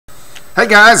Hey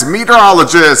guys,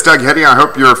 meteorologist Doug Heady. I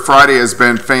hope your Friday has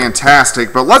been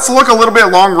fantastic, but let's look a little bit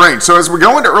long range. So as we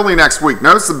go into early next week,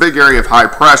 notice the big area of high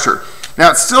pressure.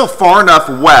 Now it's still far enough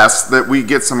west that we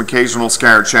get some occasional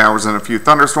scattered showers and a few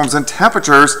thunderstorms, and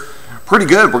temperatures pretty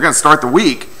good. We're going to start the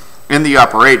week in the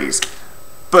upper 80s.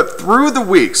 But through the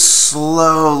week,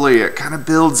 slowly it kind of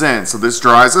builds in. So this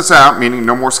dries us out, meaning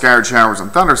no more scattered showers and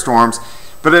thunderstorms,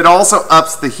 but it also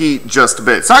ups the heat just a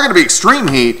bit. It's not going to be extreme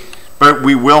heat, but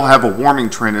we will have a warming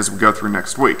trend as we go through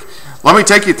next week. Let me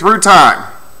take you through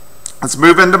time. Let's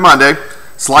move into Monday.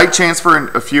 Slight chance for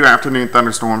a few afternoon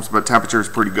thunderstorms, but temperature is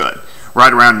pretty good,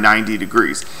 right around 90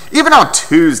 degrees. Even on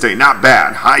Tuesday, not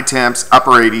bad. High temps,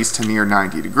 upper 80s to near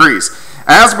 90 degrees.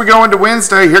 As we go into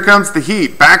Wednesday, here comes the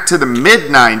heat, back to the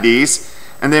mid-90s,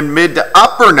 and then mid to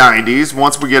upper 90s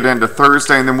once we get into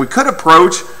Thursday, and then we could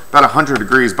approach about 100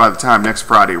 degrees by the time next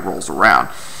Friday rolls around.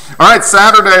 All right,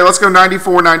 Saturday, let's go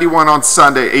 94, 91 on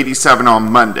Sunday, 87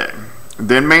 on Monday.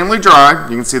 Then mainly dry.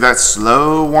 You can see that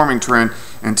slow warming trend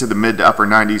into the mid to upper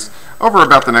 90s over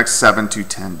about the next 7 to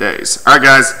 10 days. All right,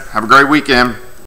 guys, have a great weekend.